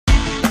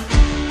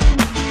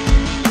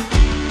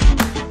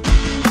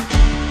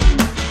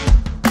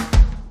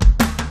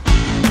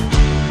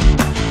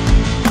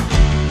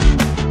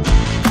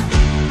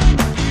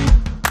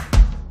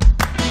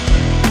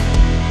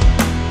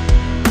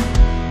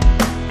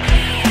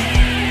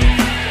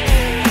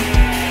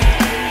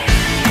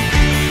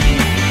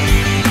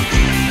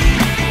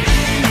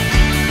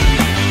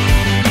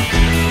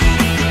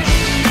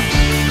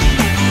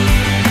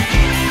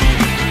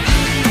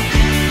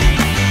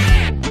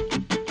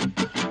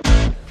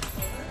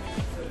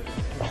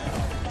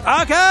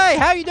Okay,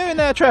 how you doing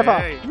there, Trevor?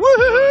 Hey.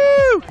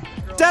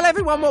 Woohoo! Tell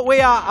everyone what we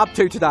are up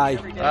to today.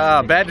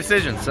 Bad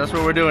decisions. That's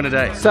what we're doing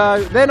today.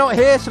 So they're not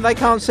here, so they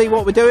can't see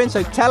what we're doing.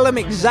 So tell them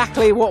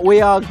exactly what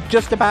we are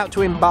just about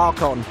to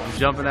embark on.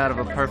 Jumping out of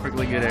a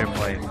perfectly good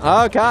airplane.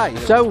 Okay,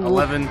 so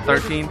 11,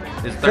 13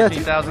 is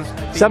 13,000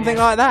 feet. Something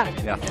like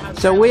that. Yeah.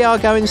 So we are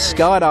going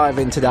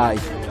skydiving today.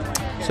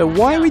 So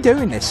why are we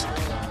doing this?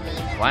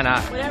 Why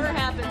not? Whatever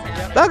happens,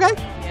 happens. Okay.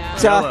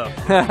 Hello.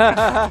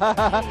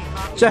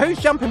 So who's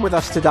jumping with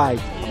us today?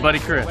 Buddy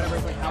Chris.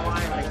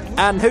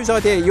 And whose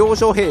idea,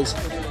 yours or his?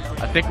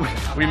 I think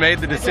we made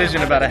the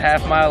decision about a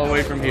half-mile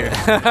away from here.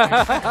 So,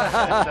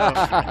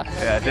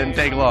 yeah, it didn't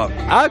take long.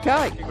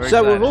 Okay, We're so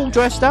excited. we're all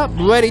dressed up,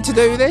 ready to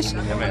do this.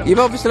 Yeah, man. You've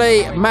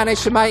obviously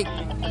managed to make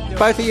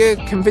both of you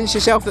convince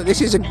yourself that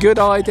this is a good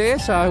idea,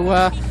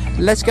 so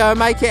let's go and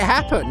make it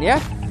happen, yeah?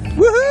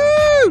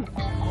 Woohoo!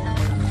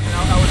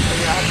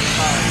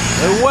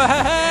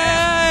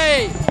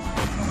 Way!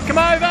 Come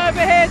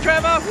over here,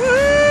 Trevor.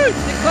 Woo!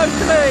 Stick close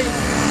to me.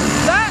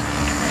 That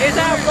is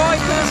our ride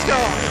to the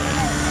sky.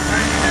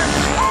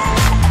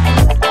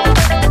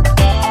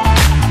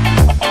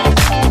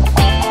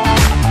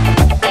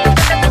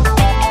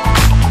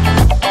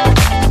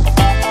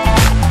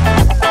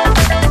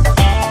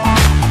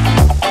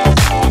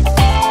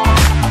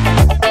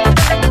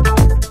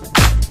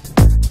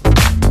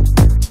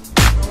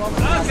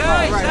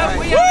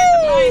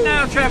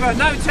 Trevor,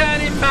 no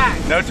turning back.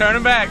 No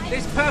turning back.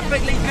 This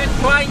perfectly good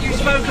plane you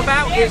spoke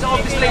about is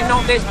obviously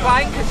not this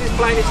plane, because this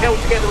plane is held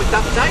together with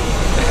duct tape.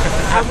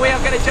 And we are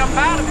going to jump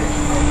out of it.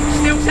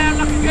 Still sound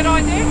like a good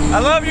idea? I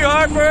love you,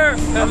 Harper.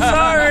 I'm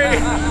sorry.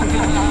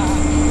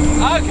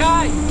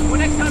 Okay. Well,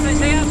 next time they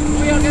see us,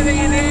 we are going to be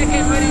in there,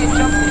 get ready and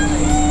jump in.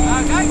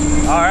 Okay?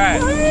 All right.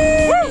 Woo!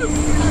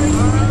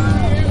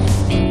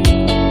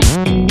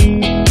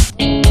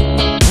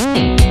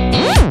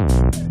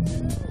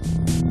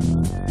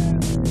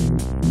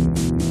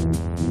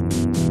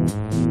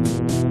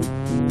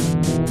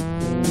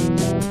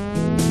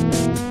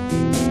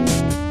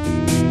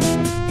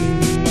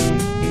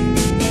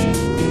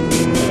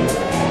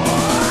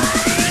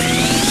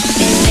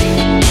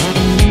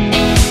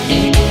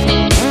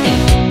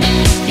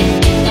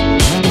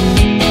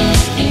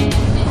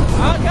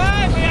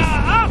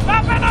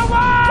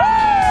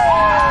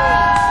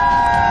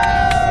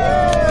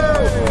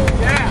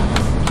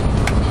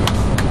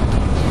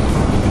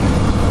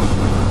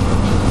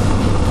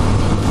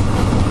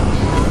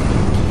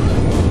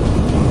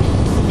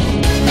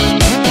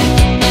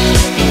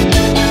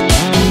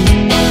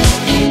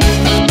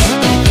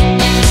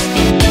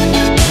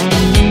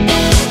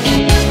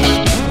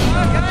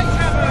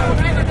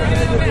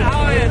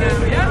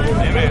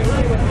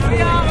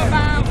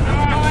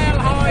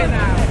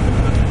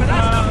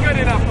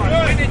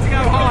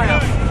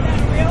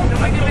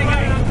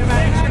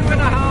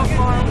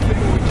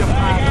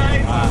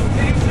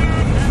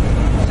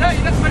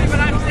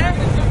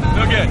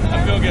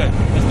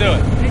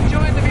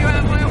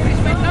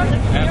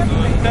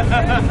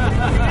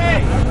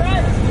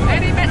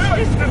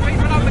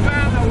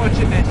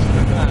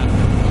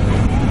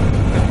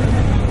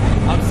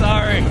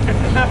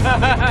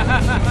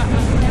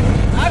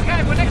 Okay,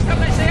 well next time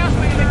they see us,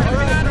 we're going to be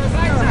jumping out of the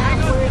plane, so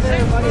hang on to your seat.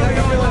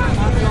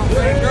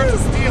 Trevor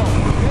Steel.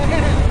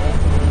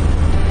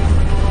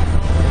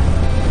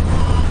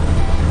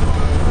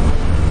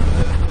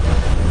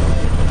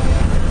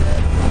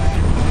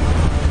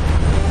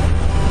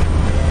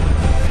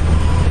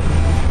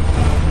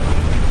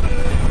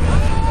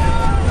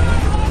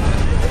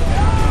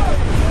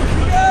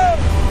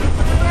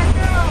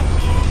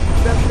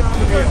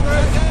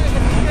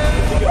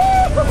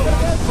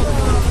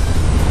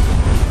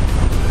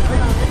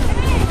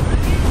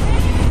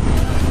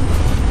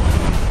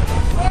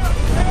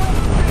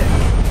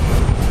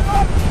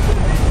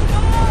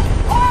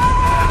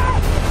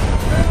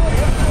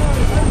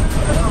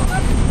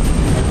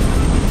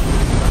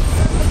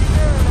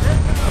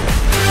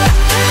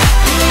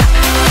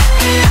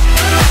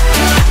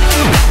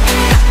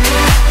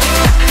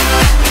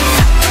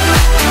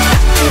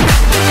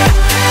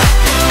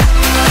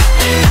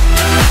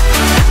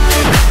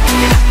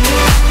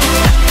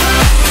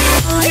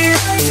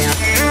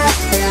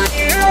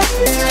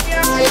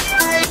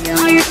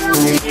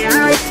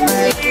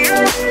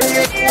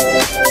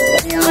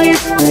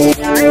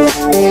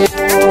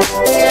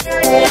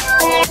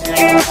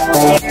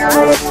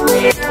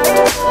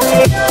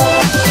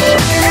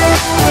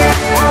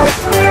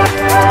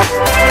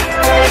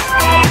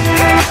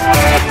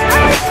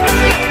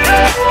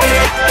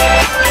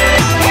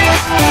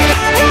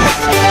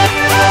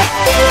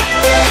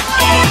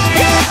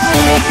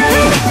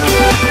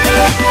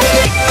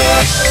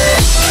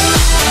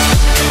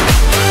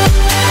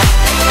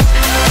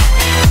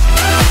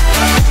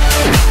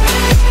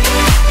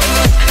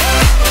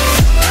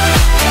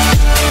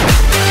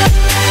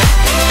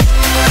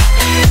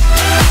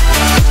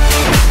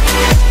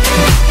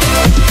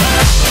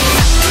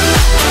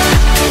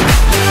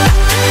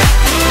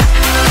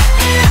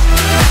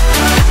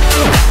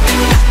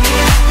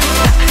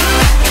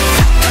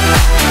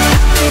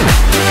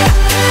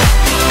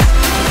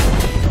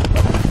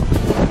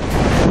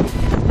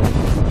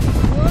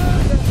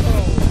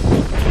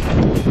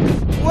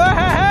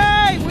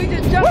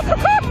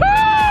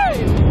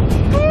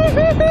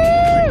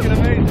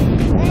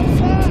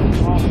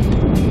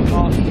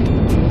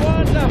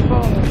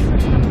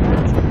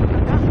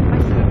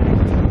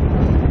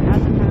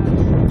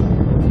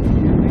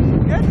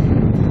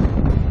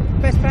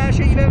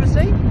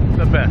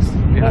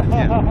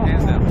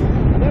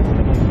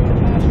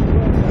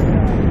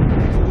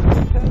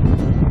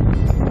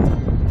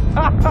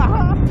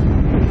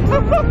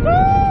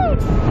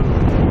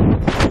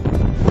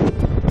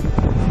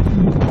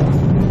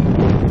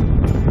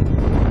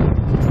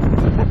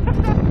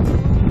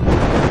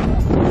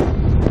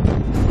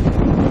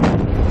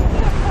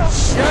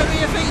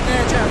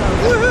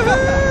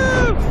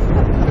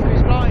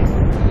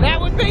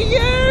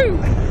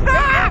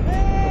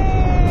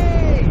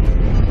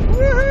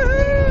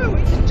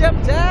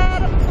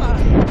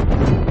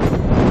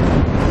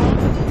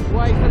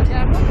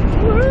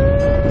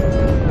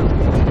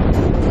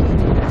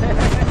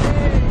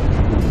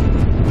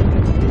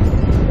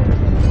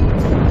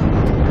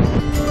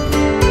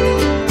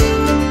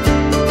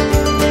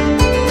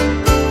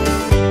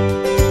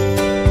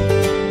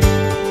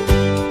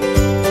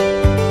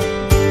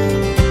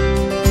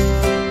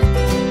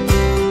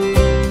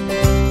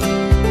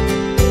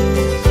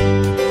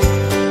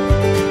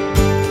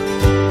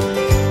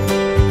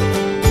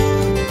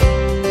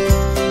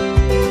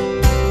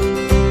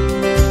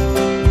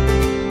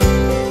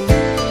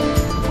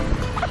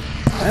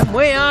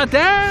 we are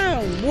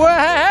down.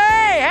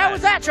 Hey, how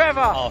was that,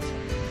 Trevor? Awesome.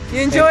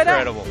 You enjoyed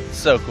Incredible.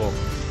 So cool.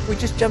 that? We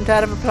just jumped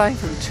out of a plane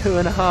from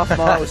 2.5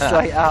 miles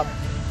straight up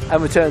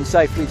and returned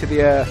safely to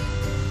the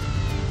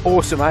Earth.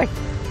 Awesome, eh?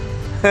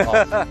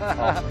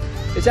 Awesome.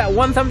 Is that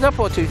 1 thumbs up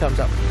or 2 thumbs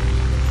up?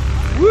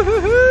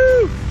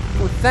 Woohoo!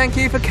 Well, thank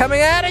you for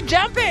coming out and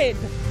jumping.